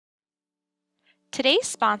Today's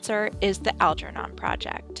sponsor is the Algernon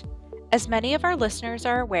Project. As many of our listeners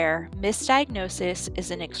are aware, misdiagnosis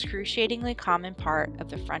is an excruciatingly common part of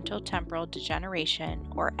the frontotemporal degeneration,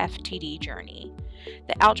 or FTD, journey.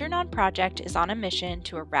 The Algernon Project is on a mission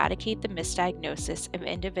to eradicate the misdiagnosis of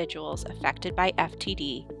individuals affected by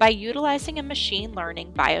FTD by utilizing a machine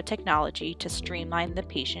learning biotechnology to streamline the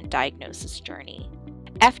patient diagnosis journey.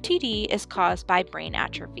 FTD is caused by brain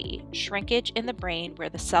atrophy, shrinkage in the brain where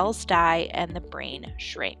the cells die and the brain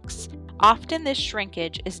shrinks. Often this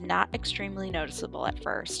shrinkage is not extremely noticeable at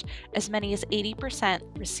first. As many as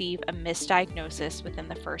 80% receive a misdiagnosis within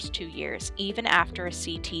the first 2 years, even after a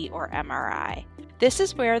CT or MRI. This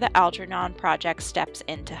is where the Algernon Project steps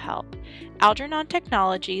in to help. Algernon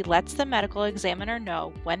technology lets the medical examiner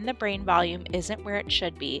know when the brain volume isn't where it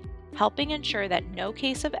should be, helping ensure that no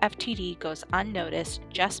case of FTD goes unnoticed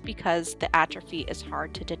just because the atrophy is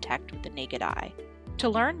hard to detect with the naked eye. To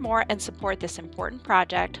learn more and support this important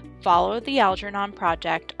project, follow the Algernon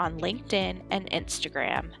Project on LinkedIn and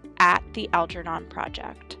Instagram at the Algernon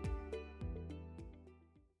Project.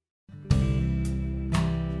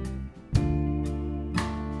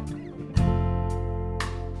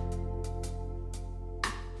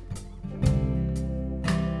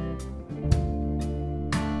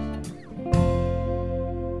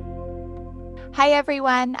 Hi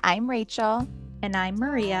everyone, I'm Rachel. And I'm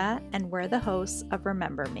Maria, and we're the hosts of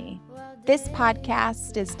Remember Me. This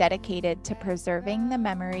podcast is dedicated to preserving the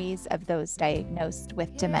memories of those diagnosed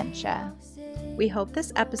with dementia. We hope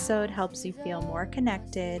this episode helps you feel more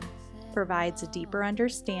connected, provides a deeper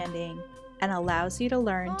understanding, and allows you to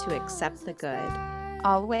learn to accept the good.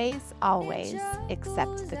 Always, always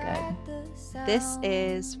accept the good. This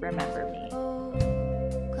is Remember Me.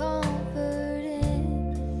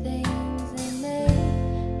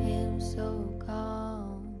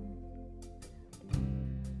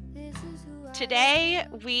 Today,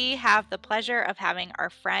 we have the pleasure of having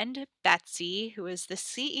our friend Betsy, who is the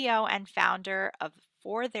CEO and founder of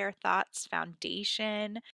For Their Thoughts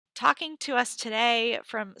Foundation, talking to us today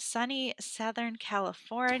from sunny Southern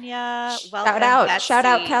California. Welcome, Betsy. Shout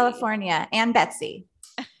out California and Betsy.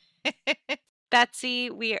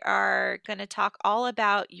 Betsy, we are going to talk all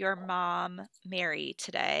about your mom, Mary,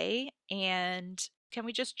 today. And can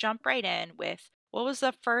we just jump right in with, what was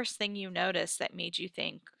the first thing you noticed that made you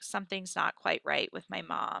think something's not quite right with my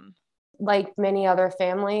mom? Like many other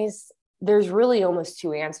families, there's really almost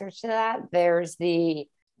two answers to that. There's the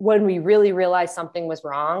when we really realized something was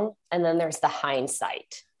wrong, and then there's the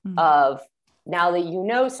hindsight of now that you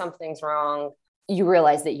know something's wrong, you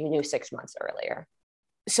realize that you knew 6 months earlier.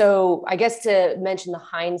 So I guess to mention the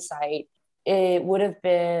hindsight, it would have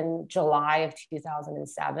been July of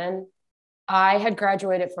 2007. I had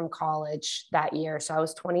graduated from college that year. So I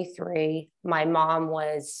was 23. My mom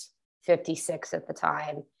was 56 at the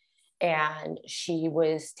time. And she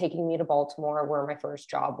was taking me to Baltimore, where my first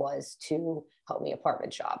job was, to help me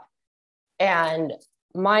apartment shop. And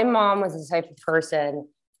my mom was the type of person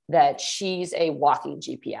that she's a walking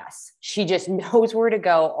GPS. She just knows where to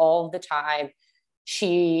go all the time.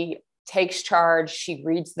 She takes charge. She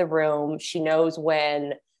reads the room. She knows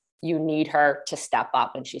when you need her to step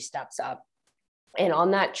up, and she steps up. And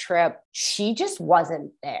on that trip, she just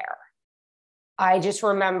wasn't there. I just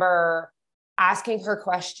remember asking her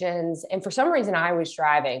questions. And for some reason, I was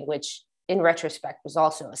driving, which in retrospect was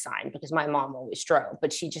also a sign because my mom always drove.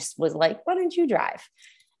 But she just was like, why don't you drive?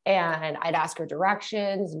 And I'd ask her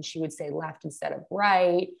directions, and she would say left instead of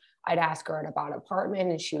right. I'd ask her about an apartment,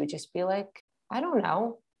 and she would just be like, I don't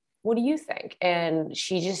know. What do you think? And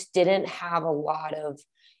she just didn't have a lot of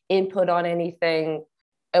input on anything.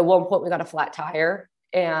 At one point, we got a flat tire,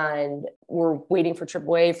 and we're waiting for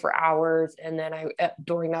AAA for hours. And then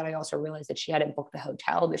during that, I also realized that she hadn't booked the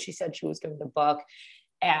hotel that she said she was going to book.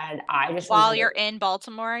 And I just while you're in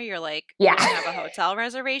Baltimore, you're like, yeah, you have a hotel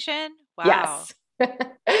reservation. Wow. Yes. Okay.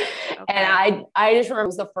 And I just remember it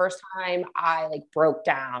was the first time I broke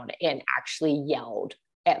down and actually yelled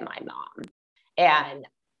at my mom. And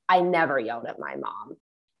I never yelled at my mom.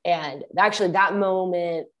 And actually that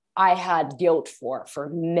moment I had guilt for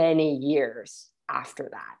many years after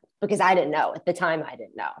that, because I didn't know. At the time, I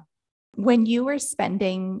didn't know. When you were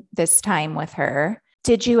spending this time with her,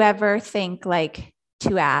 did you ever think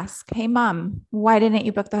to ask, hey, Mom, why didn't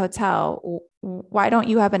you book the hotel? Why don't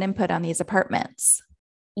you have an input on these apartments?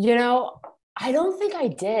 I don't think I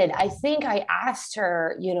did. I think I asked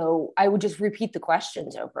her, I would just repeat the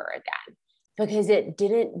questions over again, because it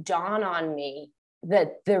didn't dawn on me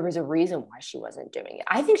that there was a reason why she wasn't doing it.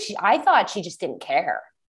 I thought she just didn't care.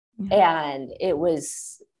 Mm-hmm. And it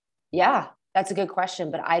was, yeah, that's a good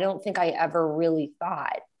question. But I don't think I ever really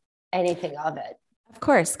thought anything of it. Of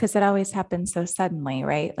course, because it always happens so suddenly,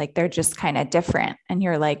 right? Like they're just kind of different. And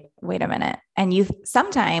you're like, wait a minute. And you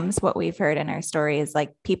sometimes what we've heard in our story is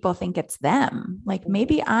like people think it's them. Like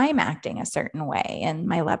maybe I'm acting a certain way and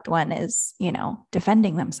my loved one is,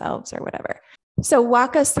 defending themselves or whatever. So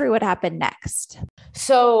walk us through what happened next.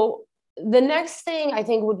 So the next thing I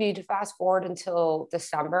think would be to fast forward until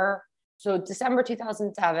December. So December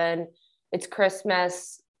 2007, it's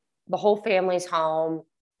Christmas, the whole family's home.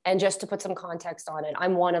 And just to put some context on it,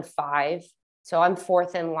 I'm one of 5. So I'm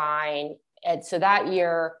 4th in line. And so that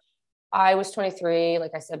year I was 23,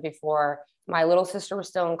 like I said before, my little sister was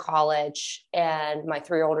still in college and my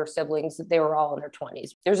 3 older siblings, they were all in their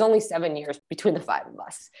 20s. There's only 7 years between the 5 of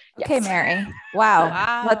us. Yes. Okay, Mary.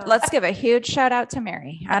 Wow. Let's give a huge shout out to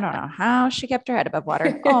Mary. I don't know how she kept her head above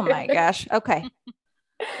water. Oh my gosh. Okay.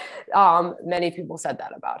 Many people said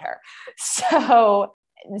that about her.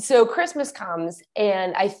 So Christmas comes,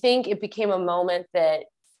 and I think it became a moment that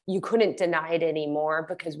you couldn't deny it anymore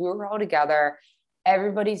because we were all together.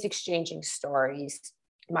 Everybody's exchanging stories.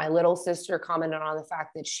 My little sister commented on the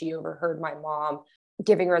fact that she overheard my mom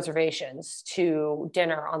giving reservations to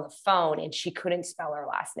dinner on the phone, and she couldn't spell her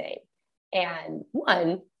last name. And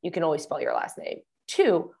 1, you can always spell your last name.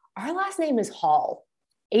 2, our last name is Hall,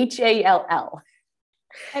 Hall.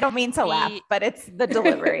 I don't mean to laugh, but the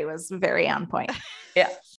delivery was very on point. Yeah.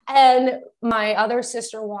 And my other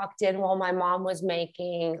sister walked in while my mom was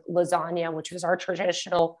making lasagna, which was our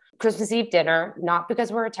traditional Christmas Eve dinner, not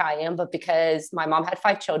because we're Italian, but because my mom had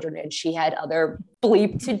 5 children and she had other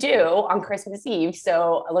bleep to do on Christmas Eve.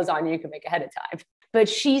 So a lasagna you can make ahead of time.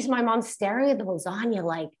 But my mom's staring at the lasagna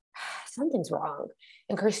like, something's wrong.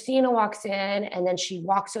 And Christina walks in, and then she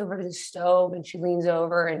walks over to the stove and she leans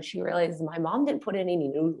over and she realizes my mom didn't put any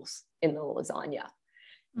noodles in the lasagna.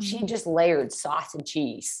 Mm-hmm. She just layered sauce and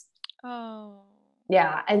cheese. Oh.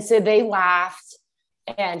 Yeah. And so they laughed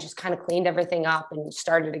and just kind of cleaned everything up and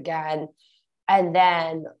started again. And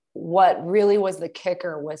then what really was the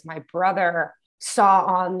kicker was my brother saw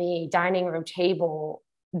on the dining room table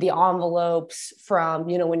the envelopes from,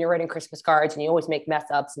 when you're writing Christmas cards and you always make mess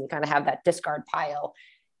ups and you kind of have that discard pile.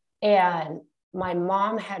 And my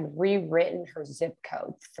mom had rewritten her zip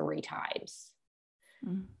code 3 times.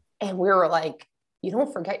 Mm-hmm. And we were like, you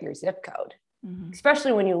don't forget your zip code, mm-hmm.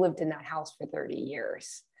 especially when you lived in that house for 30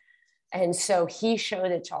 years. And so he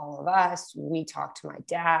showed it to all of us. We talked to my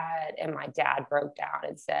dad, and my dad broke down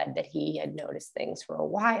and said that he had noticed things for a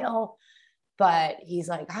while, but he's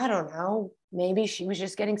like, I don't know, maybe she was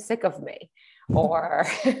just getting sick of me. Or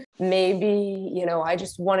maybe, I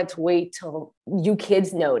just wanted to wait till you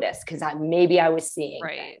kids noticed because maybe I was seeing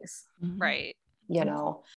things. Mm-hmm. Right.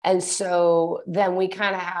 And so then we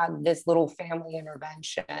kind of had this little family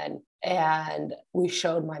intervention, and we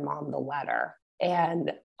showed my mom the letter.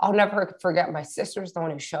 And I'll never forget, my sister's the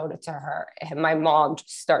one who showed it to her. And my mom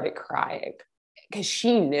just started crying because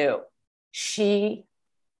she knew.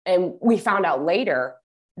 And we found out later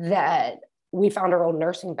that we found her old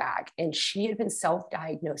nursing bag, and she had been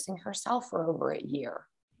self-diagnosing herself for over a year.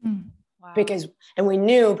 Wow. And we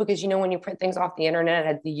knew because, when you print things off the internet, it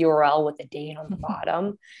had the URL with the date on the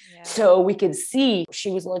bottom. Yeah. So we could see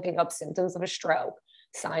she was looking up symptoms of a stroke,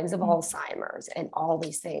 signs of Alzheimer's, and all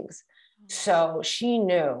these things. So she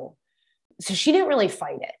knew. So she didn't really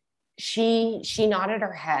fight it. She nodded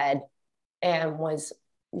her head and was,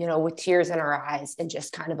 with tears in her eyes, and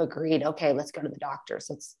just kind of agreed, okay, let's go to the doctors.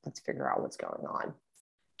 Let's figure out what's going on.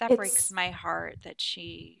 That breaks my heart that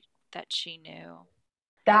she knew.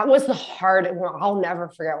 That was the hard. I'll never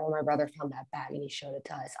forget when my brother found that bag and he showed it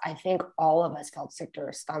to us. I think all of us felt sick to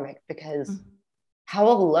our stomach because how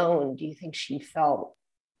alone do you think she felt?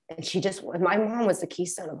 And my mom was the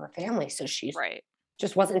keystone of her family. So she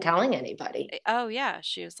just wasn't telling anybody. Oh yeah.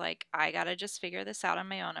 She was like, I got to just figure this out on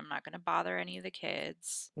my own. I'm not going to bother any of the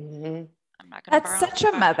kids. Mm-hmm. I'm not going to. That's such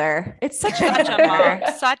a mother. It's such a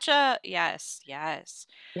mom. Yes.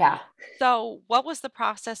 Yeah. So what was the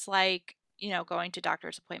process like? Going to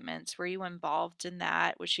doctor's appointments, were you involved in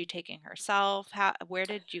that? Was she taking herself? Where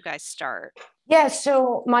did you guys start? Yeah.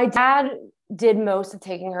 So my dad did most of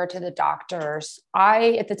taking her to the doctors.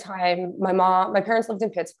 At the time, my parents lived in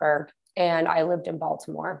Pittsburgh and I lived in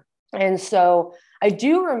Baltimore. And so I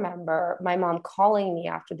do remember my mom calling me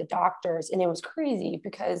after the doctors, and it was crazy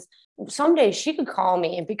because some days she could call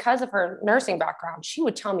me, and because of her nursing background, she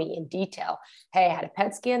would tell me in detail, hey, I had a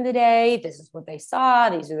PET scan today. This is what they saw.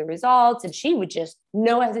 These are the results. And she would just,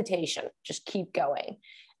 no hesitation, just keep going.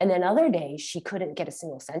 And then other days she couldn't get a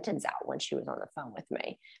single sentence out when she was on the phone with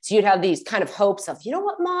me. So you'd have these kind of hopes of, you know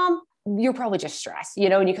what, Mom, you're probably just stressed,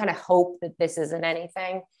 and you kind of hope that this isn't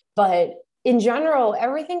anything. But in general,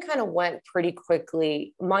 everything kind of went pretty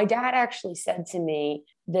quickly. My dad actually said to me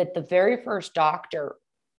that the very first doctor,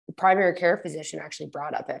 primary care physician, actually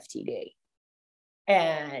brought up FTD.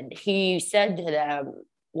 And he said to them,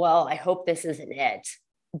 well, I hope this isn't it,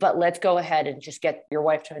 but let's go ahead and just get your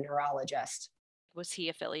wife to a neurologist. Was he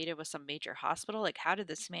affiliated with some major hospital? Like, how did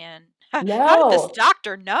this No.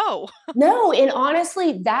 doctor know? No. And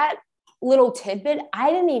honestly, that little tidbit,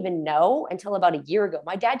 I didn't even know until about a year ago.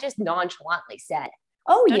 My dad just nonchalantly said,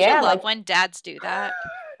 oh, Don't yeah. you love when dads do that?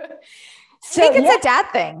 So I think it's a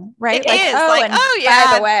dad thing, right? It is like, oh yeah,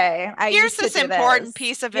 by the way, here's this important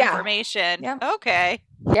piece of information. Yep. Okay.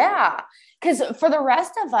 Yeah. Because for the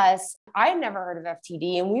rest of us, I never heard of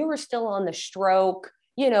FTD, and we were still on the stroke,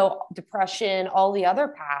 depression, all the other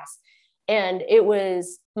paths. And it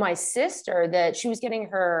was my sister that she was getting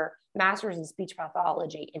her master's in speech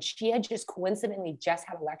pathology, and she had just coincidentally just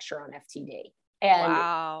had a lecture on FTD.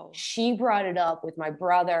 And she brought it up with my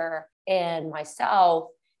brother and myself.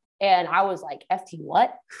 And I was like, FT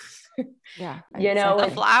what? Yeah.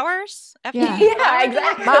 The flowers? FT yeah, flowers?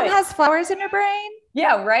 Exactly. Mom has flowers in her brain.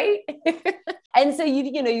 Yeah, right. And so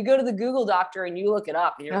you go to the Google doctor and you look it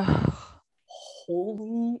up and you're like,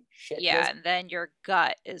 holy shit. Yeah, and then your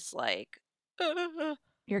gut is like,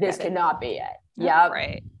 this cannot be it. Yeah.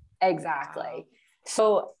 Right. Exactly. Wow.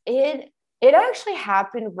 So it actually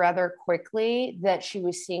happened rather quickly that she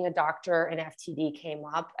was seeing a doctor and FTD came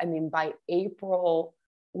up. I mean, by April,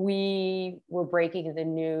 we were breaking the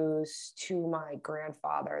news to my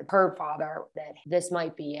grandfather, her father, that this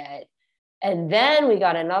might be it. And then we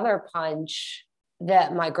got another punch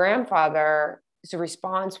that my grandfather's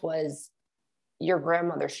response was, your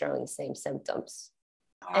grandmother's showing the same symptoms.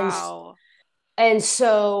 Wow. And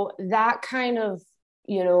so that kind of,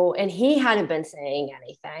 and he hadn't been saying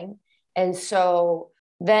anything. And so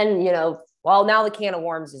then, now the can of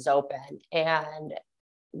worms is open, and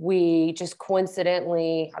we just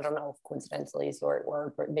coincidentally, I don't know if coincidentally is the right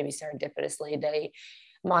word, but maybe serendipitously,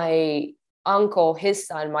 my uncle, his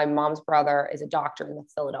son, my mom's brother, is a doctor in the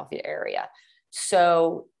Philadelphia area.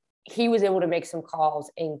 So he was able to make some calls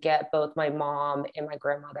and get both my mom and my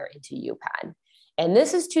grandmother into UPenn. And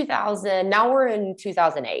this is 2000. Now we're in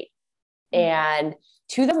 2008. And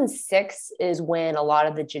 2006 is when a lot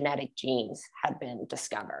of the genetic genes had been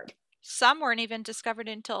discovered. Some weren't even discovered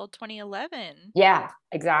until 2011. Yeah,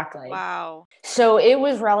 exactly. Wow. So it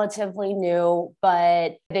was relatively new,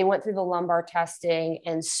 but they went through the lumbar testing.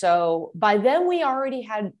 And so by then we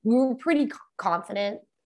were pretty confident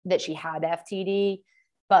that she had FTD.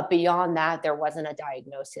 But beyond that, there wasn't a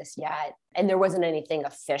diagnosis yet. And there wasn't anything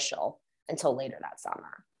official until later that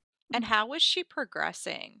summer. And how was she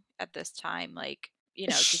progressing at this time? Like,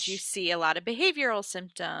 did you see a lot of behavioral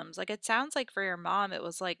symptoms? Like, it sounds like for your mom, it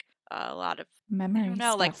was like a lot of memory, I don't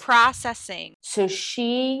know, stuff. Like processing. So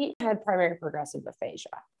she had primary progressive aphasia.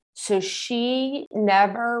 So she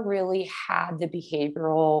never really had the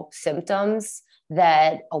behavioral symptoms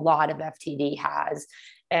that a lot of FTD has.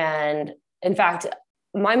 And in fact,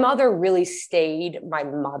 my mother really stayed my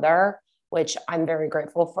mother, which I'm very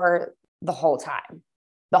grateful for the whole time.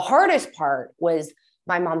 The hardest part was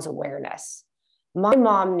my mom's awareness. My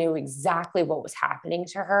mom knew exactly what was happening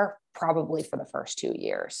to her, probably for the first 2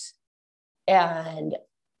 years. And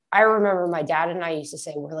I remember my dad and I used to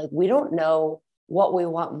say, we're like, we don't know what we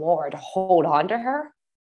want more, to hold on to her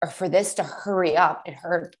or for this to hurry up and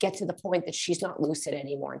her get to the point that she's not lucid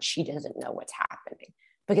anymore and she doesn't know what's happening,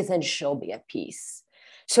 because then she'll be at peace.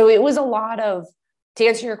 So it was a lot of, to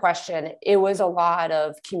answer your question, it was a lot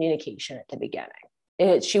of communication at the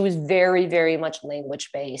beginning. She was very, very much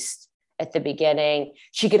language-based at the beginning.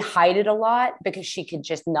 She could hide it a lot because she could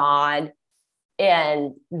just nod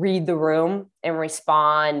and read the room and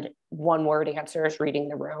respond one-word answers, reading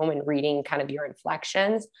the room and reading kind of your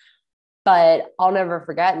inflections. But I'll never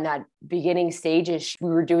forget, in that beginning stages, we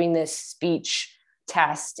were doing this speech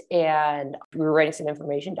test and we were writing some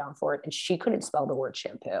information down for it, and she couldn't spell the word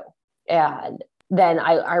shampoo. And then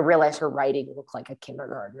I realized her writing looked like a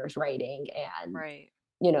kindergartner's writing. And,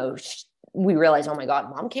 we realized, oh my God,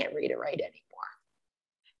 mom can't read or write anymore.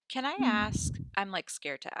 Can I ask, I'm like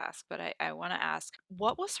scared to ask, but I want to ask,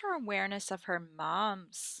 what was her awareness of her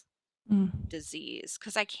mom's disease?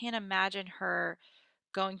 Because I can't imagine her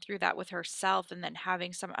going through that with herself and then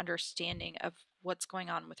having some understanding of what's going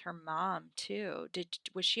on with her mom too.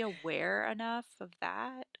 Was she aware enough of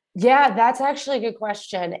that? Yeah, that's actually a good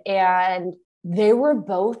question. And they were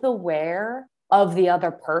both aware of the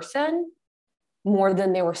other person more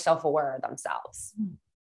than they were self-aware of themselves.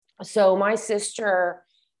 So my sister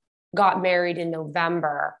got married in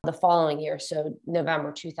November the following year. So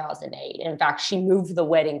November 2008. In fact, she moved the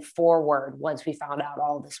wedding forward once we found out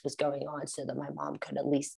all this was going on so that my mom could at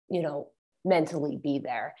least, mentally be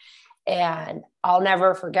there. And I'll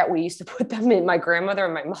never forget, we used to put them in, my grandmother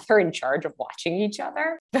and my mother, in charge of watching each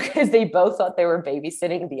other because they both thought they were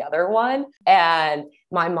babysitting the other one. And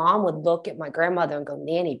my mom would look at my grandmother and go,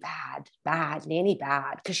 Nanny bad, bad, Nanny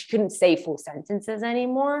bad, because she couldn't say full sentences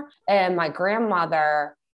anymore. And my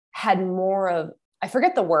grandmother had more of, I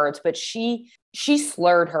forget the words, but she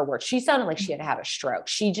slurred her words. She sounded like she had a stroke.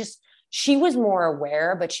 She was more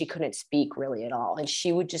aware, but she couldn't speak really at all. And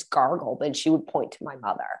she would just gargle, and she would point to my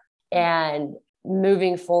mother. And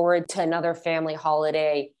moving forward to another family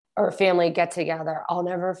holiday or family get together, I'll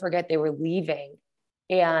never forget, they were leaving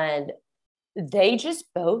and they just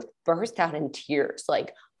both burst out in tears,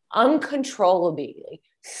 like uncontrollably, like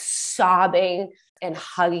sobbing and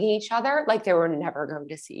hugging each other like they were never going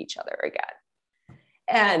to see each other again.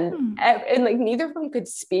 And like neither of them could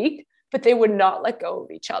speak, but they would not let go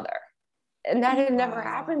of each other. And that had never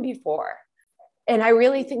happened before. And I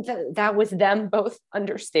really think that was them both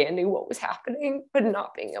understanding what was happening, but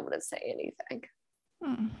not being able to say anything.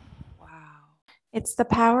 Wow. It's the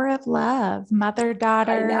power of love, mother,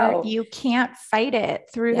 daughter. You can't fight it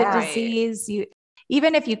through the disease.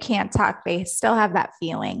 Even if you can't talk, they still have that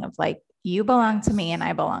feeling of like, you belong to me and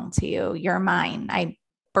I belong to you. You're mine. I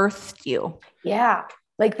birthed you. Yeah.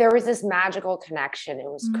 Like there was this magical connection. It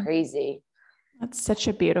was crazy. That's such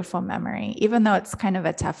a beautiful memory. Even though it's kind of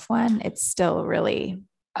a tough one, it's still really,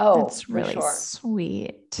 it's really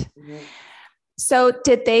sweet. Mm-hmm. So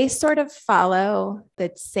did they sort of follow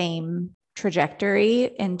the same trajectory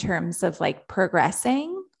in terms of like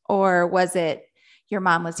progressing, or was it your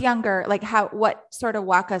mom was younger? Like what sort of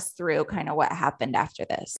walk us through kind of what happened after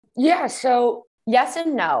this? Yeah. So yes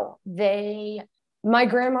and no. My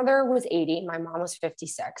grandmother was 80. My mom was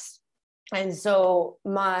 56. And so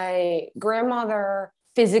my grandmother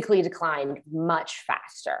physically declined much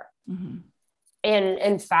faster. Mm-hmm. And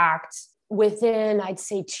in fact, within, I'd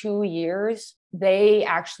say 2 years, they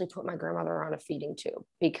actually put my grandmother on a feeding tube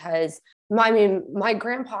because my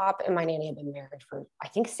grandpa and my nanny had been married for, I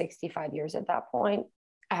think, 65 years at that point.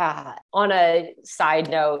 On a side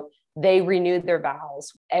note, they renewed their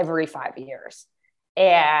vows every 5 years.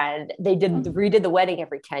 And they redid the wedding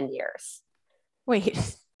every 10 years.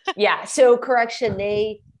 Wait. Yeah. So correction,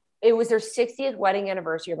 it was their 60th wedding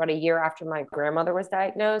anniversary about a year after my grandmother was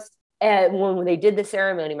diagnosed. And when they did the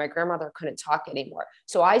ceremony, my grandmother couldn't talk anymore.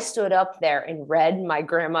 So I stood up there and read my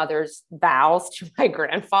grandmother's vows to my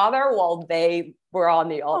grandfather while they were on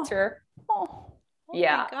the altar. Oh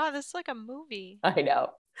my God, this is like a movie. I know.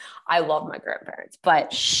 I love my grandparents,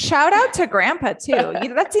 but shout out to grandpa too.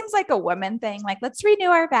 That seems like a woman thing. Like, let's renew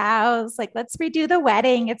our vows. Like, let's redo the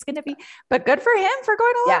wedding. It's going to be, but good for him for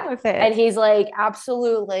going along with it. And he's like,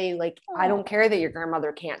 absolutely. Like, I don't care that your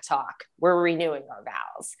grandmother can't talk. We're renewing our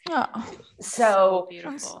vows. Oh, so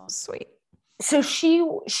beautiful. Sweet. So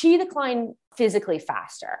she declined physically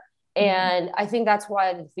faster. And I think that's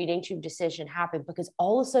why the feeding tube decision happened, because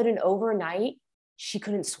all of a sudden overnight, she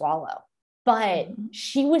couldn't swallow. But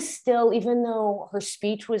she was still, even though her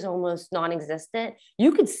speech was almost non-existent,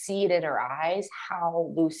 you could see it in her eyes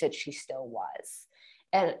how lucid she still was.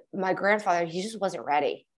 And my grandfather, he just wasn't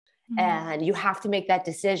ready. And you have to make that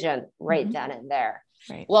decision right then and there.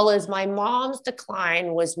 Right. Well, as my mom's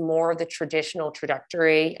decline was more of the traditional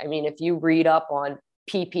trajectory. I mean, if you read up on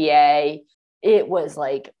PPA, it was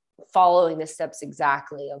like following the steps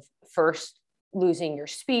exactly of first losing your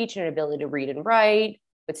speech and ability to read and write,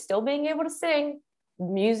 but still being able to sing.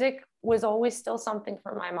 Music was always still something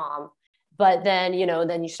for my mom. But then,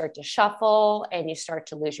 then you start to shuffle and you start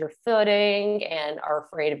to lose your footing and are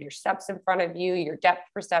afraid of your steps in front of you, your depth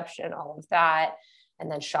perception, all of that. And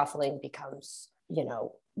then shuffling becomes,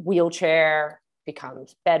 wheelchair,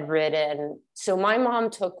 becomes bedridden. So my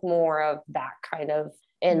mom took more of that kind of,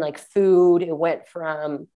 and like food, it went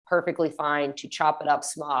from perfectly fine to chop it up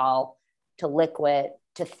small, to liquid,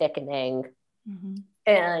 to thickening.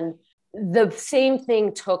 And the same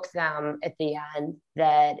thing took them at the end,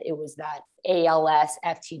 that it was that ALS,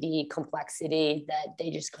 FTD complexity that they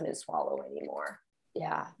just couldn't swallow anymore.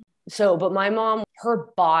 Yeah. So, but my mom, her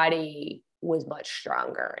body was much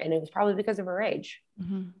stronger, and it was probably because of her age.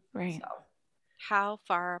 Right. So, how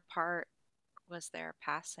far apart was their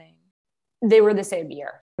passing? They were the same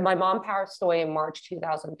year. My mom passed away in March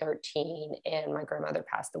 2013, and my grandmother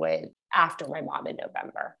passed away after my mom in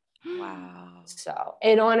November. Wow. So,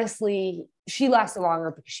 and honestly, she lasted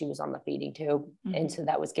longer because she was on the feeding tube. And so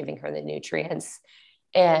that was giving her the nutrients.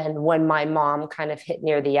 And when my mom kind of hit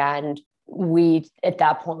near the end, at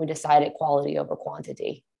that point, we decided quality over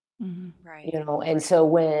quantity. Right. You know, and so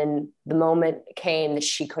when the moment came that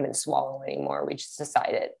she couldn't swallow anymore, we just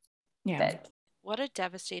decided that. What a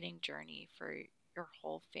devastating journey for your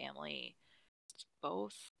whole family,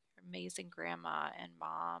 both amazing grandma and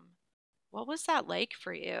mom. What was that like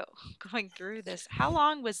for you going through this? How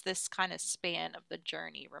long was this kind of span of the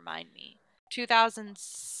journey? Remind me.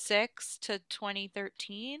 2006 to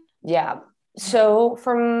 2013? Yeah. So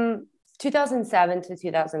from 2007 to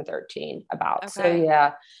 2013, about. Okay. So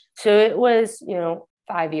yeah. So it was,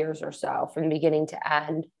 5 years or so from beginning to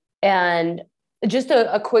end. And just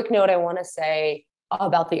a quick note I want to say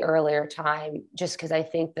about the earlier time, just because I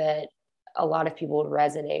think that a lot of people would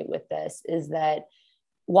resonate with this, is that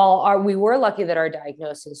while we were lucky that our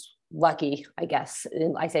diagnosis, lucky, I guess,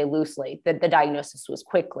 and I say loosely, that the diagnosis was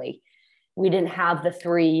quickly, we didn't have the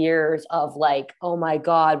 3 years of like, oh my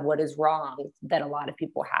God, what is wrong, that a lot of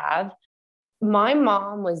people have. My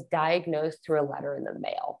mom was diagnosed through a letter in the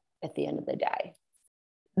mail at the end of the day.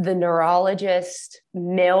 The neurologist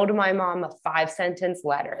mailed my mom a 5-sentence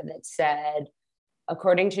letter that said,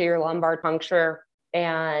 according to your lumbar puncture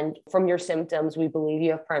and from your symptoms, we believe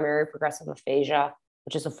you have primary progressive aphasia,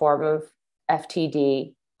 which is a form of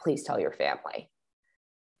FTD. Please tell your family.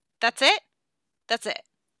 That's it? That's it.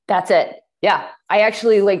 That's it. Yeah. I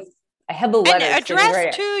actually I have the letter. And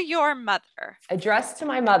addressed to your mother. Addressed to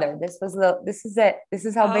my mother. This is it. This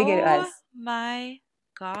is how big it was. Oh my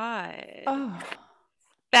God. Oh.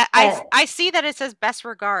 I see that it says best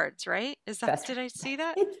regards, right? Did I see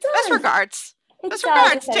that? It does. Best regards. Best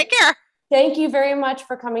regards. Take care. Thank you very much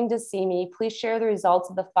for coming to see me. Please share the results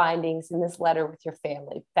of the findings in this letter with your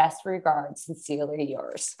family. Best regards, sincerely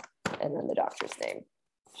yours. And then the doctor's name.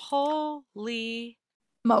 Holy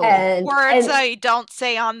moly. Words I don't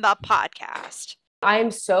say on the podcast.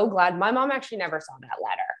 I'm so glad. My mom actually never saw that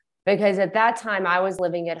letter because at that time I was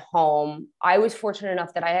living at home. I was fortunate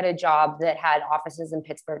enough that I had a job that had offices in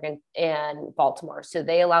Pittsburgh and Baltimore. So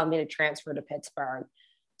they allowed me to transfer to Pittsburgh.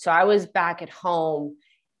 So I was back at home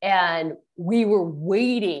and we were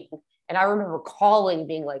waiting. And I remember calling,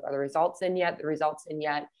 being like, are the results in yet? The results in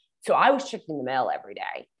yet? So I was checking the mail every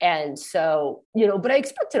day. And so, but I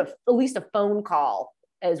expected at least a phone call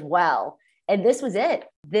as well. And this was it.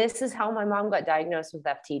 This is how my mom got diagnosed with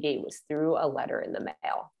FTD, was through a letter in the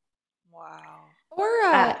mail. Wow.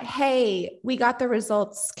 Or, hey, we got the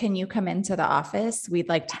results. Can you come into the office? We'd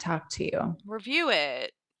like to talk to you. Review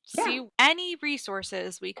it. Yeah. See any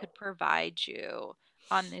resources we could provide you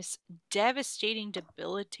on this devastating,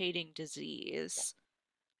 debilitating disease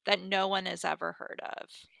that no one has ever heard of.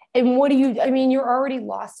 And you're already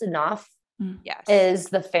lost enough yes, as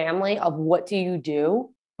the family of what do you do?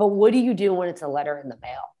 But what do you do when it's a letter in the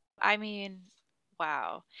mail? I mean,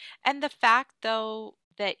 wow. And the fact, though,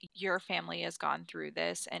 that your family has gone through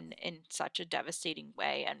this and in such a devastating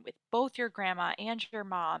way, and with both your grandma and your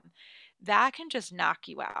mom, that can just knock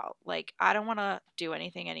you out. Like, I don't want to do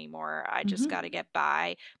anything anymore. I just got to get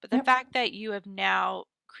by. But the fact that you have now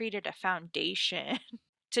created a foundation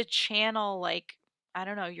to channel, I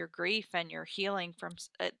don't know, your grief and your healing from,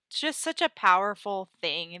 it's just such a powerful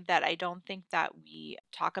thing that I don't think that we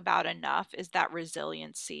talk about enough, is that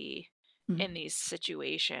resiliency in these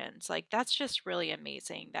situations. That's just really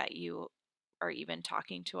amazing that you are even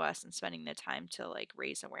talking to us and spending the time to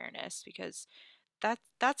raise awareness, because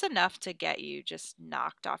that's enough to get you just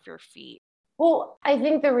knocked off your feet. Well, I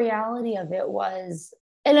think the reality of it was,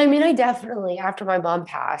 and I definitely, after my mom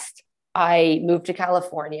passed, I moved to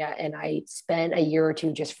California and I spent a year or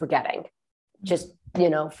two just forgetting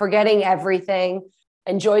everything,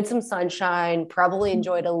 enjoyed some sunshine, probably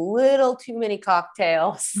enjoyed a little too many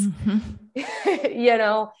cocktails,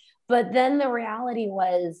 but then the reality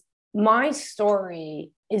was my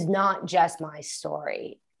story is not just my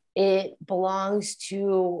story. It belongs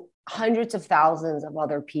to hundreds of thousands of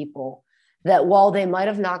other people that while they might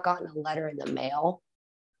have not gotten a letter in the mail,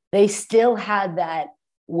 they still had that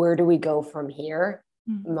where do we go from here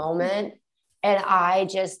moment. And I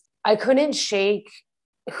couldn't shake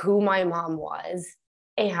who my mom was.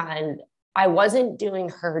 And I wasn't doing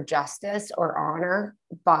her justice or honor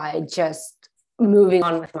by just moving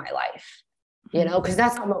on with my life, because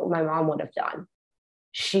that's not what my mom would have done.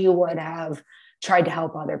 She would have tried to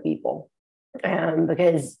help other people.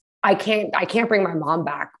 Because I can't bring my mom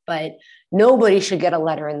back, but nobody should get a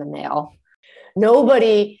letter in the mail.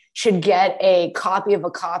 Nobody should get a copy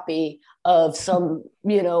of some,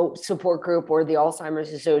 support group or the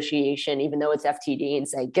Alzheimer's Association, even though it's FTD, and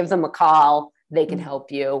say, give them a call. They can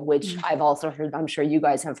help you, which I've also heard. I'm sure you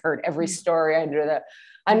guys have heard every story under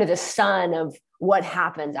the sun of what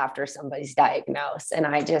happens after somebody's diagnosed. And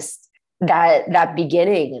that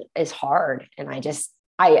beginning is hard. And I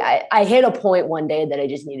hit a point one day that I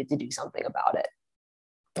just needed to do something about it.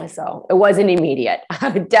 So it wasn't immediate. I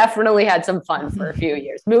definitely had some fun for a few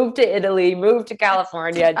years. Moved to Italy, moved to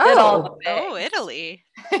California, did all the things. Oh, Italy.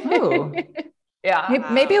 Oh. Yeah.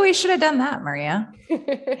 Maybe we should have done that, Maria.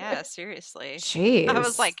 Yeah, seriously. Jeez. I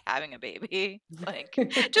was like having a baby, like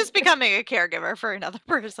just becoming a caregiver for another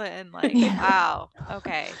person. Like, wow.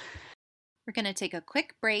 Okay. We're going to take a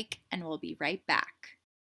quick break and we'll be right back.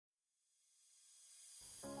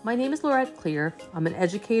 My name is Laurette Clear. I'm an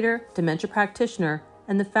educator, dementia practitioner,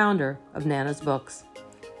 and the founder of Nana's Books.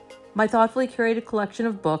 My thoughtfully curated collection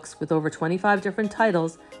of books with over 25 different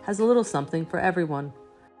titles has a little something for everyone.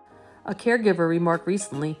 A caregiver remarked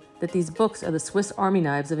recently that these books are the Swiss Army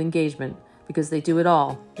knives of engagement because they do it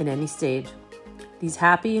all in any stage. These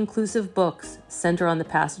happy, inclusive books center on the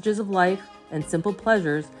passages of life and simple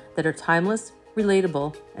pleasures that are timeless,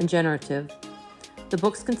 relatable, and generative. The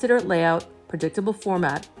book's considerate layout, predictable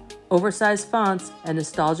format, oversized fonts, and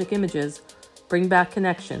nostalgic images bring back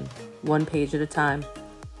connection, one page at a time.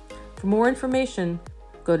 For more information,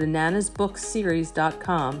 go to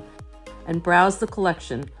nanasbookseries.com and browse the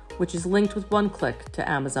collection, which is linked with one click to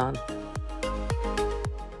Amazon.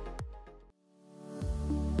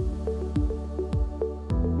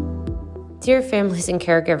 Dear families and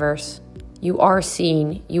caregivers, you are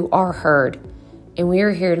seen, you are heard, and we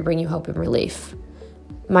are here to bring you hope and relief.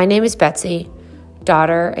 My name is Betsy,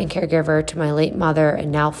 daughter and caregiver to my late mother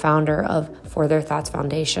and now founder of For Their Thoughts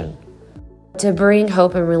Foundation. To bring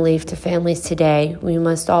hope and relief to families today, we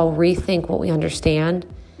must all rethink what we understand,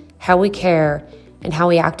 how we care, and how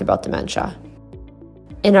we act about dementia.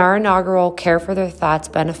 In our inaugural Care for Their Thoughts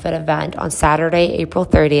benefit event on Saturday, April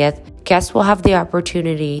 30th, guests will have the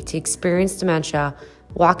opportunity to experience dementia,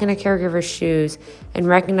 walk in a caregiver's shoes, and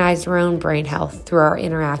recognize their own brain health through our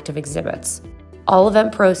interactive exhibits. All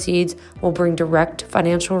event proceeds will bring direct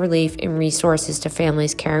financial relief and resources to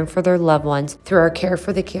families caring for their loved ones through our Care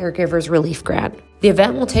for the Caregivers Relief Grant. The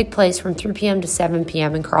event will take place from 3 p.m. to 7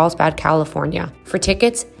 p.m. in Carlsbad, California. For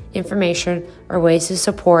tickets, information, or ways to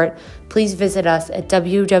support, please visit us at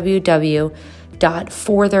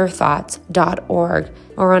www.fortheirthoughts.org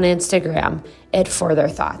or on Instagram at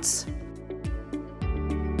fortheirthoughts.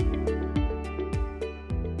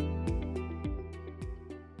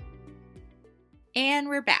 And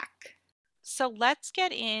we're back. So let's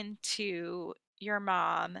get into your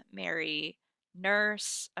mom, Mary,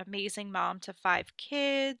 nurse, amazing mom to 5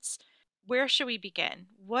 kids. Where should we begin?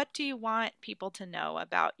 What do you want people to know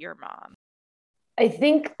about your mom? I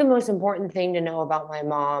think the most important thing to know about my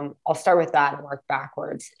mom, I'll start with that and work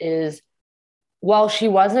backwards, is while she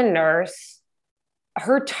was a nurse,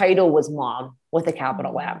 her title was mom with a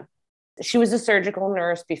capital M. She was a surgical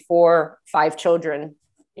nurse before 5 children,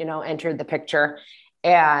 entered the picture.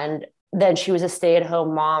 And then she was a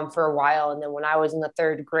stay-at-home mom for a while. And then when I was in the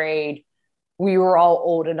 3rd grade, we were all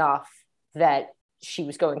old enough that she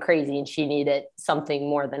was going crazy and she needed something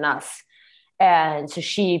more than us. And so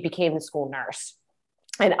she became the school nurse.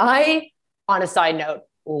 And I, on a side note,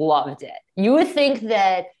 loved it. You would think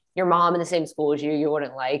that your mom in the same school as you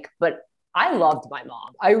wouldn't like, but I loved my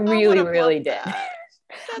mom. I really did.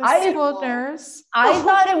 School nurse. I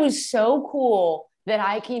thought it was so cool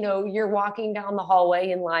that you're walking down the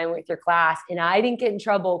hallway in line with your class, and I didn't get in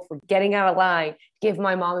trouble for getting out of line, give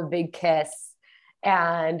my mom a big kiss.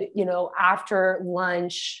 And, after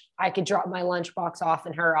lunch, I could drop my lunchbox off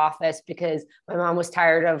in her office because my mom was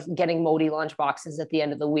tired of getting moldy lunchboxes at the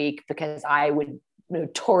end of the week because I would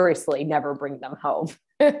notoriously never bring them home.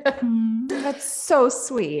 That's so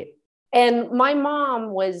sweet. And my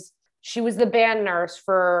mom she was the band nurse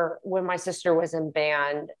for when my sister was in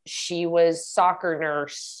band. She was soccer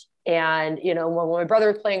nurse. And, when my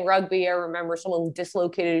brother was playing rugby, I remember someone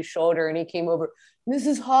dislocated his shoulder and he came over,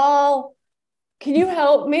 Mrs. Hall, can you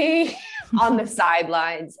help me on the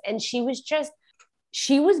sidelines? And she was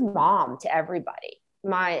mom to everybody.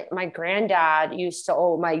 My granddad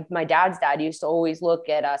my dad's dad used to always look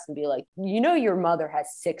at us and be like, your mother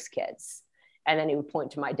has 6 kids. And then he would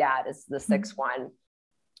point to my dad as the 6th one.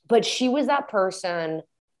 But she was that person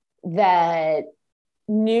that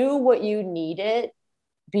knew what you needed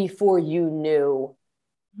before you knew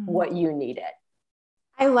what you needed.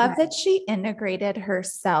 I love that she integrated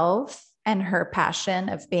herself and her passion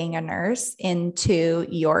of being a nurse into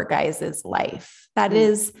your guys' life. That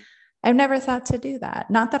is, I've never thought to do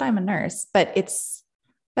that. Not that I'm a nurse, but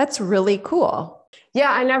that's really cool.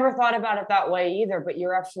 Yeah, I never thought about it that way either, but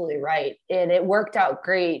you're absolutely right. And it worked out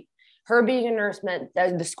great. Her being a nurse meant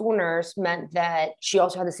that the school nurse meant that she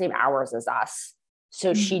also had the same hours as us.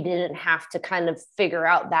 So she didn't have to kind of figure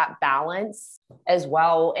out that balance as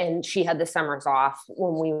well. And she had the summers off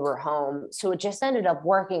when we were home. So it just ended up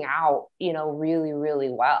working out, you know, really, really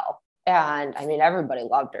well. And I mean, everybody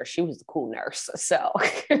loved her. She was the cool nurse. So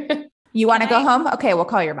You want to go home? Okay, we'll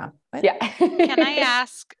call your mom. What? yeah. Can I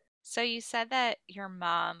ask, so you said that your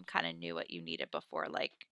mom kind of knew what you needed before,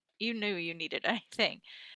 like you knew you needed anything.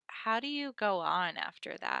 How do you go on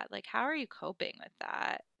after that? Like, how are you coping with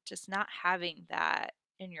that? Just not having that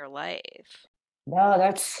in your life. No,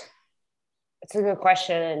 that's a good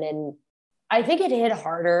question. And I think it hit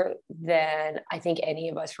harder than I think any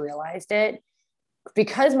of us realized it.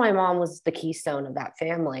 Because my mom was the keystone of that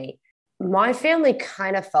family, my family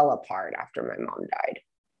kind of fell apart after my mom died.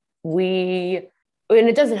 And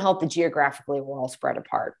it doesn't help that geographically we're all spread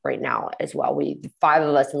apart right now as well. Five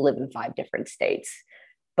of us live in 5 different states,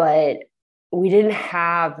 but we didn't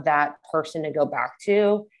have that person to go back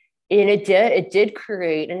to. And it did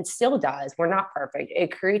create, and it still does, we're not perfect.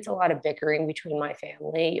 It creates a lot of bickering between my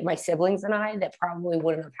family, my siblings and I, that probably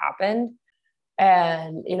wouldn't have happened.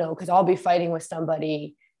 And, you know, because I'll be fighting with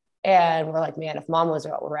somebody and we're like, man, if mom was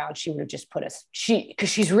around, she would have just put us, because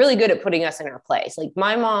she's really good at putting us in our place. Like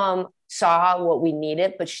my mom saw what we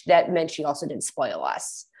needed, but that meant she also didn't spoil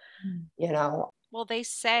us, you know? Well, they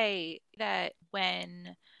say that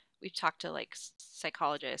when we've talked to like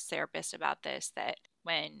psychologists, therapists about this, that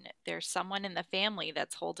when there's someone in the family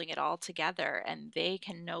that's holding it all together and they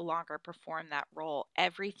can no longer perform that role,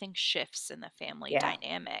 everything shifts in the family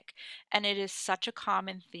dynamic. And it is such a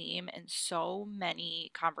common theme in so many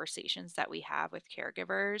conversations that we have with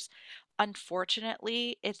caregivers.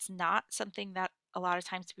 Unfortunately, it's not something that a lot of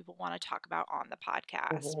times people want to talk about on the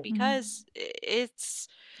podcast because it's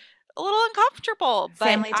a little uncomfortable. But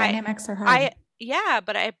Family dynamics are hard.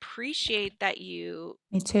 But I appreciate that you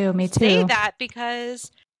Me too. say that,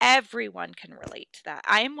 because everyone can relate to that.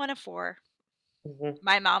 I am one of 4.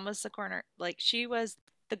 My mom was the corner, like she was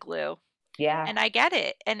the glue. Yeah. And I get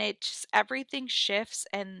it. And it just, everything shifts.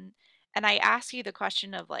 And I ask you the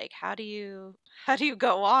question of like, how do you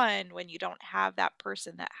go on when you don't have that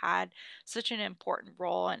person that had such an important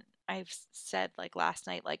role? And I've said like last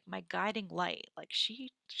night, like my guiding light, like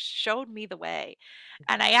she showed me the way.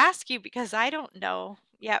 And I ask you because I don't know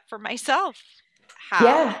yet for myself how.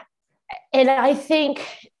 Yeah. And I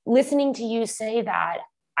think listening to you say that,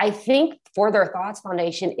 I think For Their Thoughts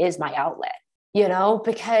Foundation is my outlet, you know,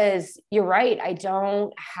 because you're right. I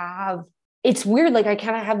don't have, it's weird. Like I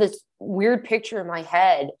kind of have this weird picture in my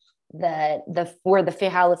head that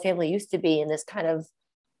how the family used to be in this kind of,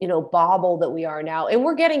 you know, bauble that we are now. And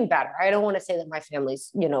we're getting better. I don't want to say that my family's,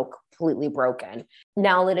 you know, completely broken.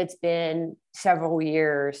 Now that it's been several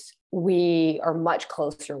years, we are much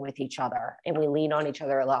closer with each other and we lean on each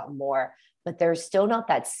other a lot more, but there's still not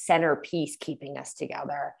that centerpiece keeping us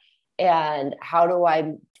together. And how do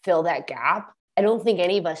I fill that gap? I don't think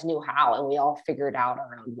any of us knew how, and we all figured out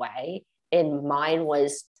our own way. And mine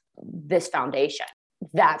was this foundation.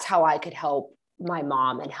 That's how I could help my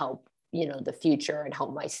mom and help, you know, the future and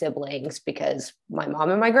help my siblings, because my mom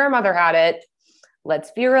and my grandmother had it.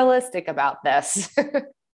 Let's be realistic about this.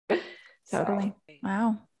 Totally.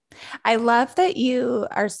 Wow. I love that you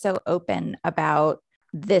are so open about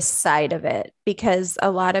this side of it, because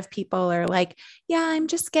a lot of people are like, yeah, I'm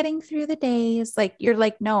just getting through the days. Like you're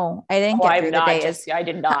like, no, I didn't get through the days. I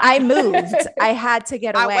did not. I moved. I had to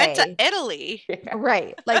get away. I went to Italy.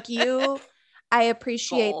 Right. Like I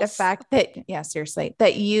appreciate the fact that, seriously,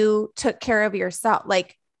 that you took care of yourself.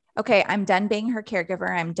 Like, okay, I'm done being her caregiver.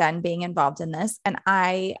 I'm done being involved in this. And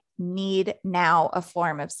I need now a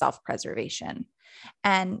form of self-preservation.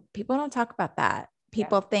 And people don't talk about that.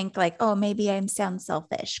 People think like, oh, maybe I sound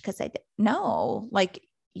selfish because no, like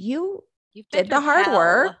you did the hard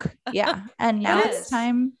work. Yeah. And now it's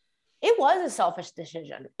time. It was a selfish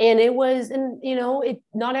decision. And it was, and you know,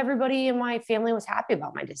 not everybody in my family was happy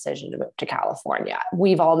about my decision to move to California.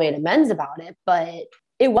 We've all made amends about it, but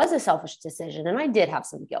it was a selfish decision. And I did have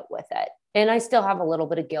some guilt with it. And I still have a little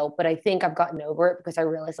bit of guilt, but I think I've gotten over it because I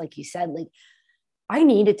realized, like you said, like I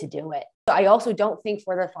needed to do it. I also don't think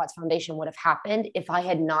For Their Thoughts Foundation would have happened if I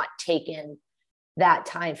had not taken that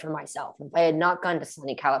time for myself. If I had not gone to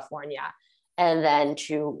sunny California and then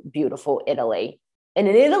to beautiful Italy. And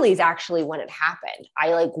in Italy is actually when it happened.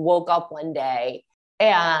 I like woke up one day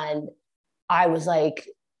and I was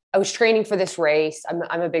training for this race.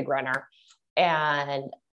 I'm a big runner. And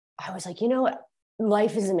I was like, you know what?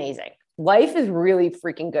 Life is amazing. Life is really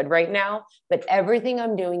freaking good right now, but everything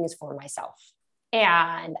I'm doing is for myself.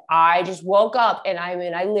 And I just woke up and I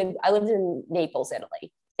lived in Naples,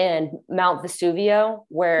 Italy, and Mount Vesuvio,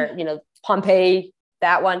 where, you know, Pompeii,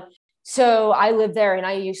 that one. So I lived there and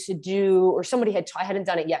I used to do, or I hadn't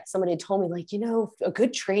done it yet. Somebody had told me like, a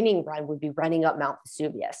good training run would be running up Mount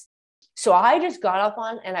Vesuvius. So I just got up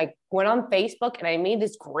and I went on Facebook and I made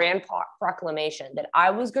this grand proclamation that I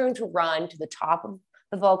was going to run to the top of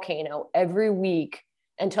the volcano every week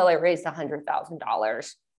until I raised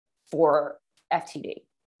 $100,000 for FTD.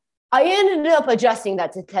 I ended up adjusting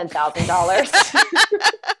that to $10,000.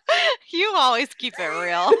 You always keep it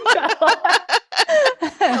real.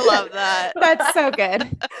 I love that. That's so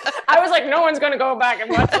good. I was like, no one's going to go back and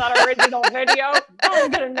watch that original video. No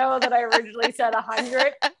one's going to know that I originally said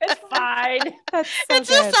 100. It's fine. That's so It's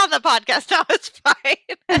just on the podcast now. It's fine.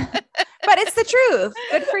 But it's the truth.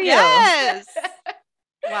 Good for you. Yes.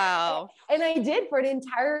 Wow. And I did for an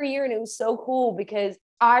entire year. And it was so cool because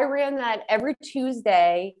I ran that every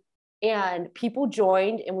Tuesday and people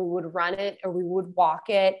joined and we would run it or we would walk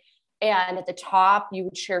it. And at the top, you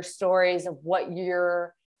would share stories of what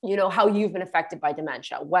how you've been affected by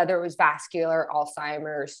dementia, whether it was vascular,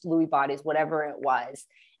 Alzheimer's, Lewy bodies, whatever it was.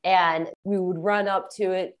 And we would run up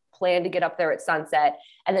to it, plan to get up there at sunset,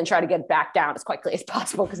 and then try to get back down as quickly as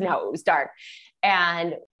possible because now it was dark.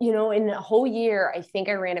 And, in a whole year, I think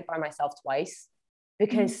I ran it by myself twice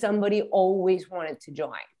because somebody always wanted to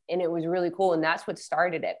join. And it was really cool. And that's what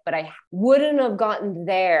started it. But I wouldn't have gotten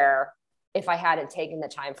there if I hadn't taken the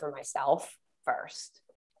time for myself first.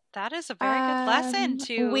 That is a very good lesson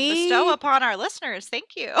to bestow upon our listeners.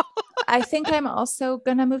 Thank you. I think I'm also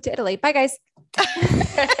going to move to Italy. Bye, guys. Bye,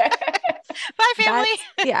 family.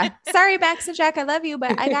 Yeah. Sorry, Max and Jack. I love you,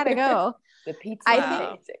 but I got to go. The pizza is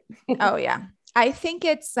amazing. Oh, yeah. I think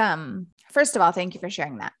it's, first of all, thank you for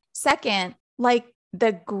sharing that. Second, like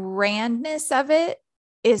the grandness of it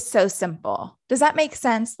is so simple. Does that make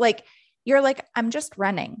sense? Like, you're like, I'm just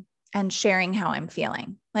running and sharing how I'm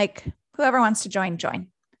feeling. Like whoever wants to join.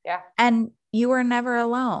 Yeah. And you were never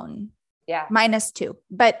alone. Yeah. -2,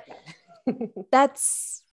 but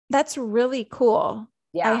that's really cool.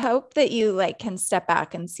 Yeah. I hope that you can step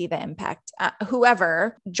back and see the impact.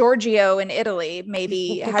 Whoever, Giorgio in Italy,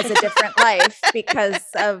 maybe has a different life because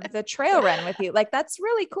of the trail run with you. Like, that's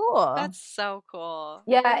really cool. That's so cool.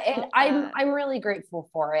 Yeah. And I'm really grateful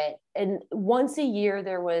for it. And once a year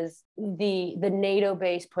there was the NATO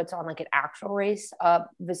base puts on like an actual race up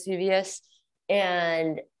Vesuvius.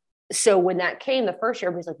 And so when that came the first year,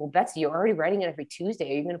 everybody's like, well, Betsy, you're already writing it every Tuesday.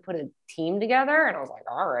 Are you going to put a team together? And I was like,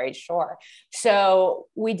 all right, sure. So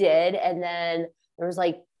we did. And then there was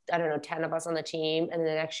 10 of us on the team. And then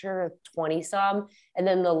the next year, 20 some. And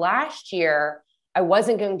then the last year, I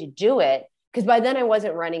wasn't going to do it because by then I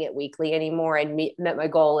wasn't running it weekly anymore. I'd met my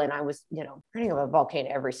goal and I was, running up a volcano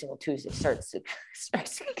every single Tuesday starts to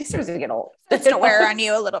get old. It's going to wear on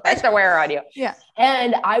you a little bit. It's going to wear on you. Yeah.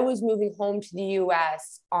 And I was moving home to the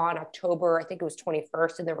US on October, I think it was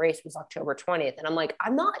 21st, and the race was October 20th. And I'm like,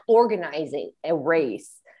 I'm not organizing a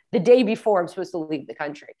race the day before I'm supposed to leave the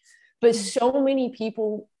country. But so many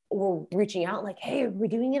people were reaching out like, hey, are we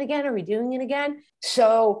doing it again? Are we doing it again?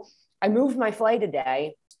 So I moved my flight a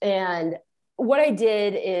day. And what I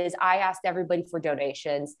did is I asked everybody for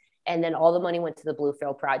donations, and then all the money went to the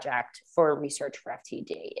Bluefield Project for research for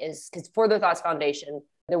FTD. Is because Further Thoughts Foundation,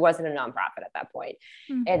 there wasn't a nonprofit at that point.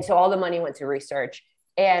 Mm-hmm. And so all the money went to research.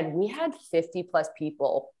 And we had 50 plus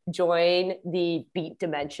people join the Beat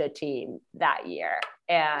Dementia team that year.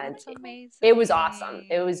 And it was awesome.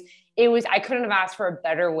 It was, I couldn't have asked for a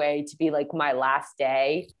better way to be like my last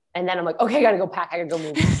day. And then I'm like, okay, I got to go pack. I got to go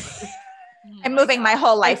move. I'm moving my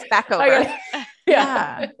whole life back over.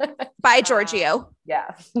 Yeah. Bye, Giorgio.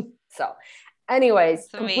 Yeah. So anyways.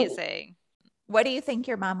 It's amazing. What do you think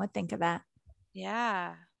your mom would think of that?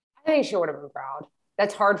 Yeah. I think she would have been proud.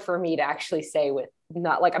 That's hard for me to actually say with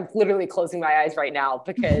not I'm literally closing my eyes right now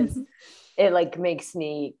because it makes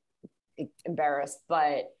me embarrassed,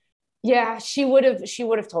 but yeah, she would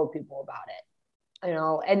have told people about it.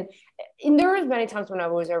 And there was many times when I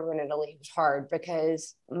was over in Italy, it was hard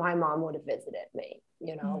because my mom would have visited me,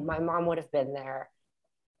 my mom would have been there.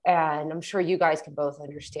 And I'm sure you guys can both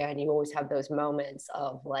understand. You always have those moments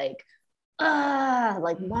of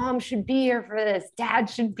mom should be here for this. Dad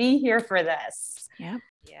should be here for this. Yeah,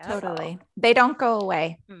 totally. They don't go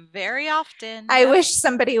away very often. I wish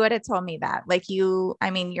somebody would have told me that.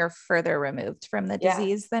 You're further removed from the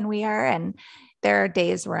disease than we are. And there are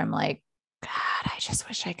days where I'm like, God, I just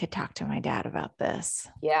wish I could talk to my dad about this.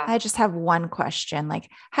 Yeah. I just have one question.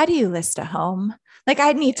 How do you list a home?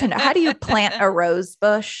 I need to know, how do you plant a rose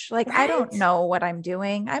bush? Right? I don't know what I'm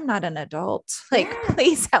doing. I'm not an adult.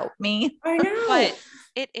 Please help me. I know. But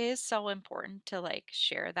it is so important to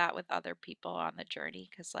share that with other people on the journey.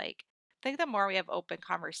 Cause think the more we have open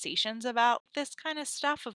conversations about this kind of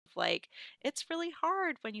stuff of like, it's really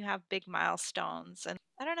hard when you have big milestones. And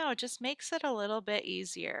I don't know, it just makes it a little bit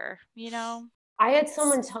easier, you know? I had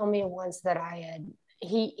someone tell me once that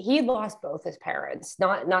he lost both his parents,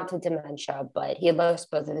 not to dementia, but he had lost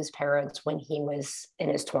both of his parents when he was in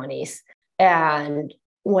his 20s. And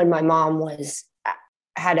when my mom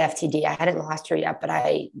had FTD, I hadn't lost her yet, but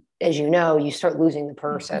as you know, you start losing the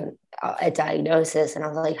person at diagnosis. And I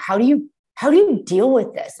was like, how do you deal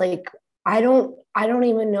with this? Like, I don't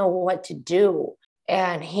even know what to do.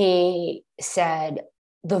 And he said,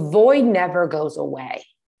 the void never goes away.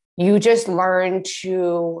 You just learn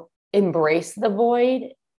to embrace the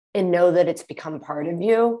void and know that it's become part of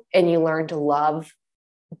you, and you learn to love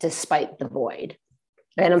despite the void.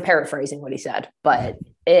 And I'm paraphrasing what he said, but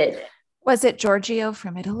was it Giorgio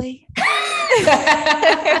from Italy?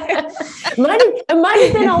 it might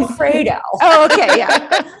have been Alfredo. Oh, okay.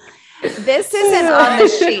 Yeah. This isn't on the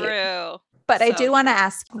sheet. True. But so I do want to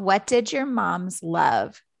ask, what did your mom's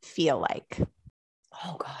love feel like?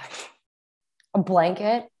 Oh gosh. A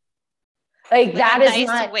blanket. Like that is a nice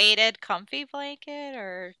not weighted, comfy blanket,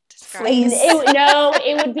 or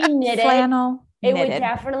it would be knitted. Flannel. It would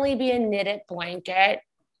definitely be a knitted blanket.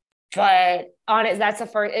 But on it, that's the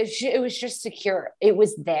first. It was just secure. It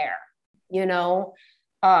was there, you know.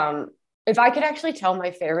 If I could actually tell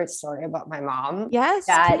my favorite story about my mom,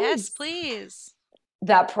 yes, please.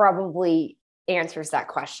 That probably answers that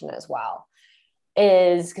question as well.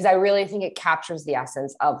 Is because I really think it captures the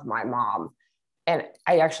essence of my mom. And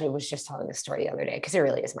I actually was just telling this story the other day because it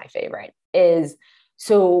really is my favorite.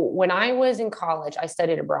 So when I was in college, I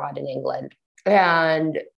studied abroad in England,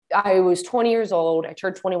 and I was 20 years old. I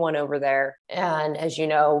turned 21 over there. And as you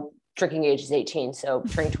know, drinking age is 18. So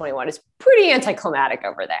turning 21 is pretty anticlimactic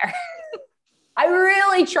over there. I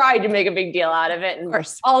really tried to make a big deal out of it. And of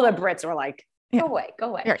course, all the Brits were like, go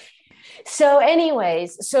away. Sure. So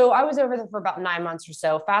anyways, so I was over there for about 9 months or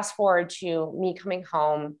so. Fast forward to me coming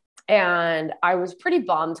home. And I was pretty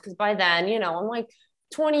bummed because by then, you know, I'm like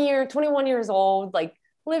 21 years old, like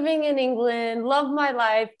living in England, love my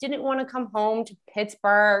life, didn't want to come home to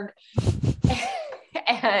Pittsburgh.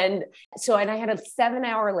 And I had a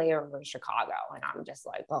 7-hour layover in Chicago, and I'm just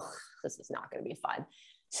like, oh, this is not going to be fun.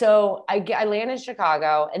 So I land in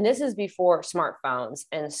Chicago, and this is before smartphones.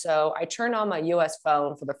 And so I turn on my US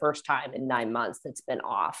phone for the first time in 9 months that's been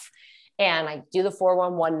off. And I do the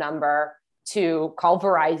 411 number to call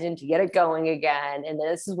Verizon to get it going again. And then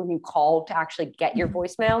this is when you call to actually get your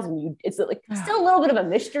voicemails, and it's like still a little bit of a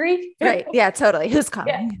mystery. Right. Yeah, totally. Who's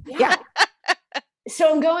calling? Yeah.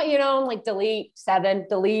 So I'm going, you know, I'm like delete seven,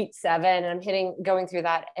 and I'm going through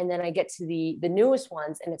that. And then I get to the newest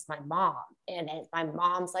ones, and it's my mom. And my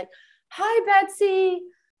mom's like, hi, Betsy.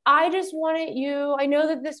 I just wanted you, I know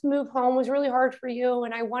that this move home was really hard for you,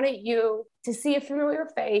 and I wanted you to see a familiar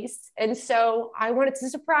face. And so I wanted to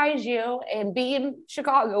surprise you and be in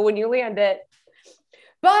Chicago when you landed.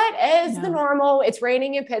 But as the normal, it's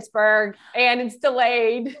raining in Pittsburgh and it's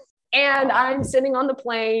delayed, and I'm sitting on the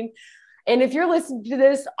plane. And if you're listening to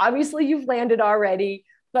this, obviously you've landed already,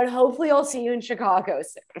 but hopefully I'll see you in Chicago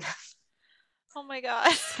soon. Oh my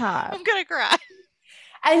God. I'm going to cry.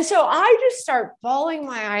 And so I just start bawling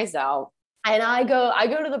my eyes out, and I go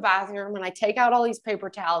to the bathroom, and I take out all these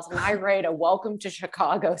paper towels, and I write a welcome to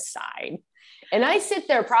Chicago sign. And I sit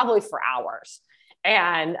there probably for hours,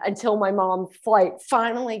 and until my mom's flight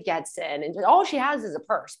finally gets in, and all she has is a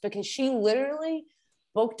purse, because she literally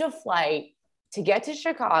booked a flight to get to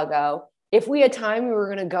Chicago. If we had time, we were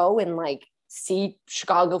going to go and like see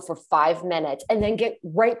Chicago for 5 minutes and then get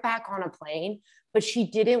right back on a plane. But she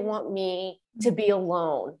didn't want me to be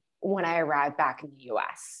alone when I arrived back in the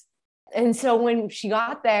US. And so when she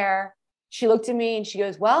got there, she looked at me and she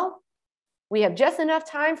goes, well, we have just enough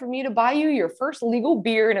time for me to buy you your first legal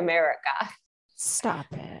beer in America. Stop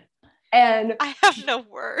it. And I have no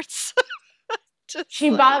words. She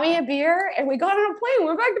bought me a beer, and we got on a plane. We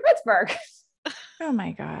went back to Pittsburgh. Oh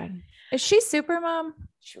my God. Is she super mom?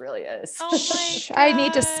 She really is. Oh my I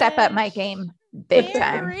need to step up my game big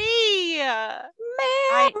time.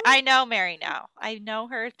 I know Mary now. I know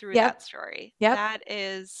her through that story. Yep. That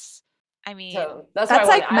is, I mean, so that's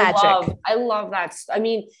like magic. I love that. I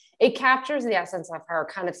mean, it captures the essence of her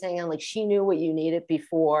kind of saying, like, she knew what you needed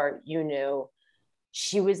before you knew.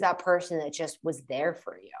 She was that person that just was there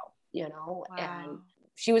for you, you know? Wow. And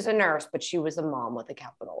she was a nurse, but she was a mom with a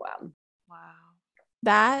capital M. Wow.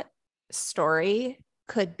 That story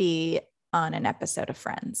could be on an episode of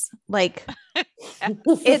Friends. Like,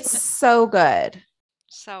 it's so good.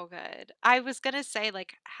 So good. I was going to say,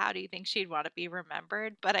 like, how do you think she'd want to be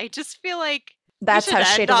remembered? But I just feel like That's how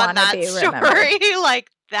she'd want to be remembered. Like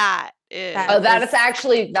that is.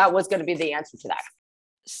 That was going to be the answer to that.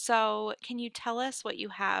 So can you tell us what you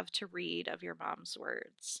have to read of your mom's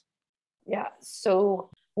words? Yeah. So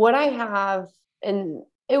what I have, and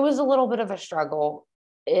it was a little bit of a struggle,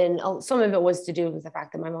 and some of it was to do with the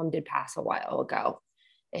fact that my mom did pass a while ago.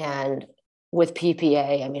 And with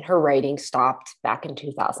PPA, I mean, her writing stopped back in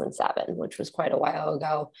 2007, which was quite a while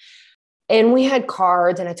ago. And we had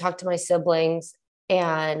cards, and I talked to my siblings,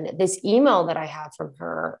 and this email that I have from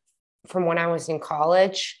her from when I was in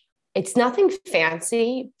college, it's nothing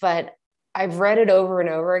fancy, but I've read it over and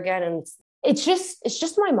over again. And it's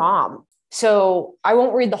just my mom. So I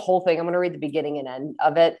won't read the whole thing. I'm going to read the beginning and end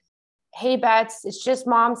of it. Hey, Bets, it's just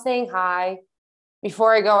mom saying hi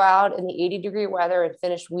before I go out in the 80-degree weather and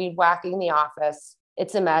finish weed whacking the office.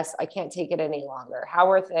 It's a mess. I can't take it any longer. How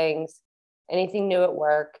are things? Anything new at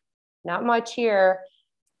work? Not much here.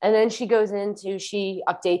 And then she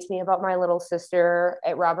updates me about my little sister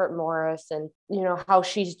at Robert Morris and, how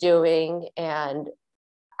she's doing, and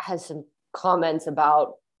has some comments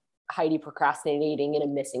about Heidi procrastinating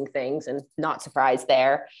and missing things, and not surprised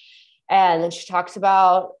there. And then she talks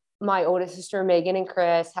about my oldest sister, Megan and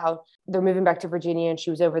Chris, how they're moving back to Virginia, and she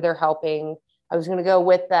was over there helping. I was going to go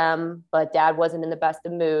with them, but Dad wasn't in the best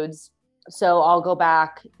of moods. So I'll go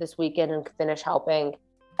back this weekend and finish helping.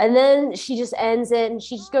 And then she just ends it, and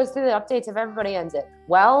she just goes through the updates of everybody ends it.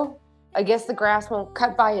 Well, I guess the grass won't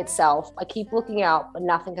cut by itself. I keep looking out, but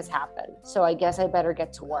nothing has happened. So I guess I better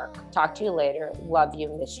get to work. Talk to you later. Love you.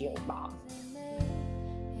 Miss you, Mom.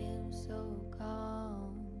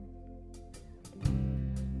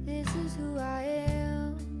 This is who I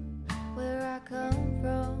am, where I come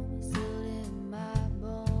from, still in my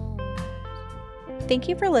bones. Thank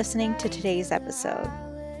you for listening to today's episode.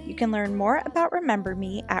 You can learn more about Remember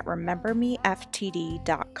Me at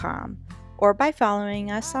remembermeftd.com or by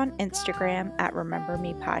following us on Instagram at Remember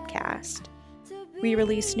Me Podcast. We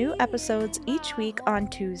release new episodes each week on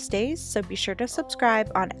Tuesdays, so be sure to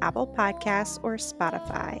subscribe on Apple Podcasts or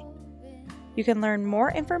Spotify. You can learn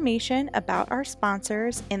more information about our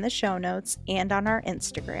sponsors in the show notes and on our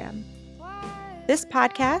Instagram. This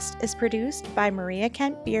podcast is produced by Maria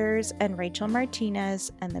Kent Beers and Rachel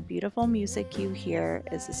Martinez, and the beautiful music you hear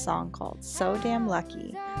is a song called So Damn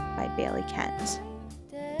Lucky by Bailey Kent.